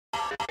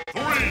3,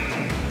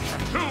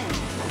 2,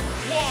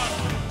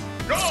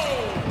 1, go!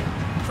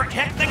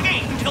 Protect the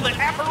gate until the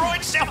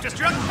asteroid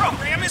self-destruct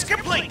program is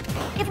complete.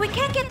 If we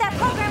can't get that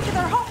program to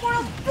their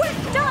homeworld, we're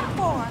done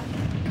for.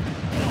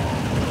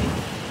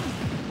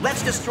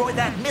 Let's destroy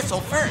that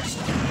missile first.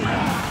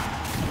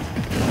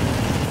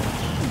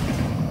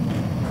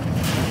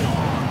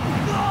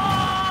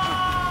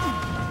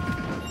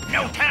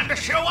 No time to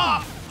show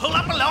off. Pull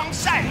up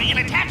alongside me and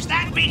attach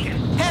that beacon.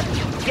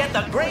 Heavy, get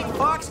the Great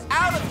Fox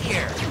out of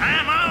here.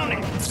 I'm on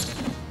it.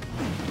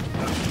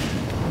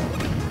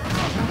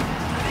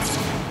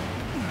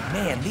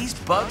 Man, these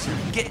bugs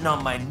are getting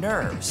on my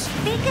nerves.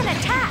 Beacon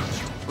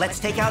attached. Let's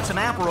take out some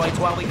asteroids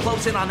while we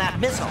close in on that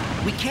missile.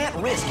 We can't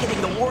risk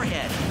hitting the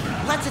warhead.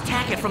 Let's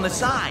attack it from the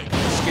side.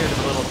 Scared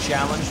of a little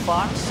challenge,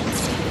 Fox?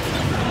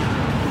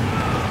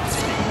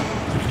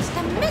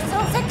 The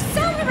missile's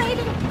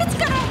accelerating. It's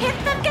gonna hit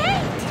the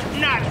gate.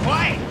 Not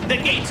quite. The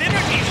gate's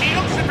energy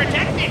shield should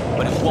protect it.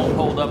 But it won't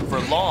hold up for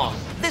long.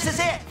 This is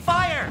it!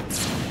 Fire!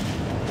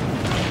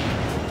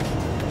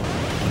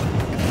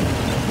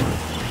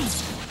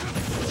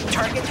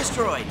 Target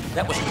destroyed.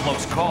 That was a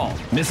close call.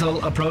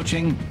 Missile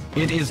approaching.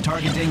 It is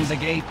targeting the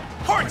gate.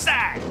 Port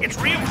side. It's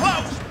real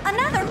close.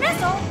 Another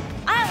missile?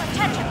 I'll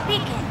attach a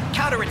beacon.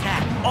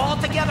 Counterattack. All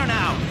together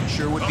now.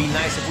 Sure would be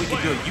nice if we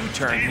could do a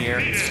U-turn here.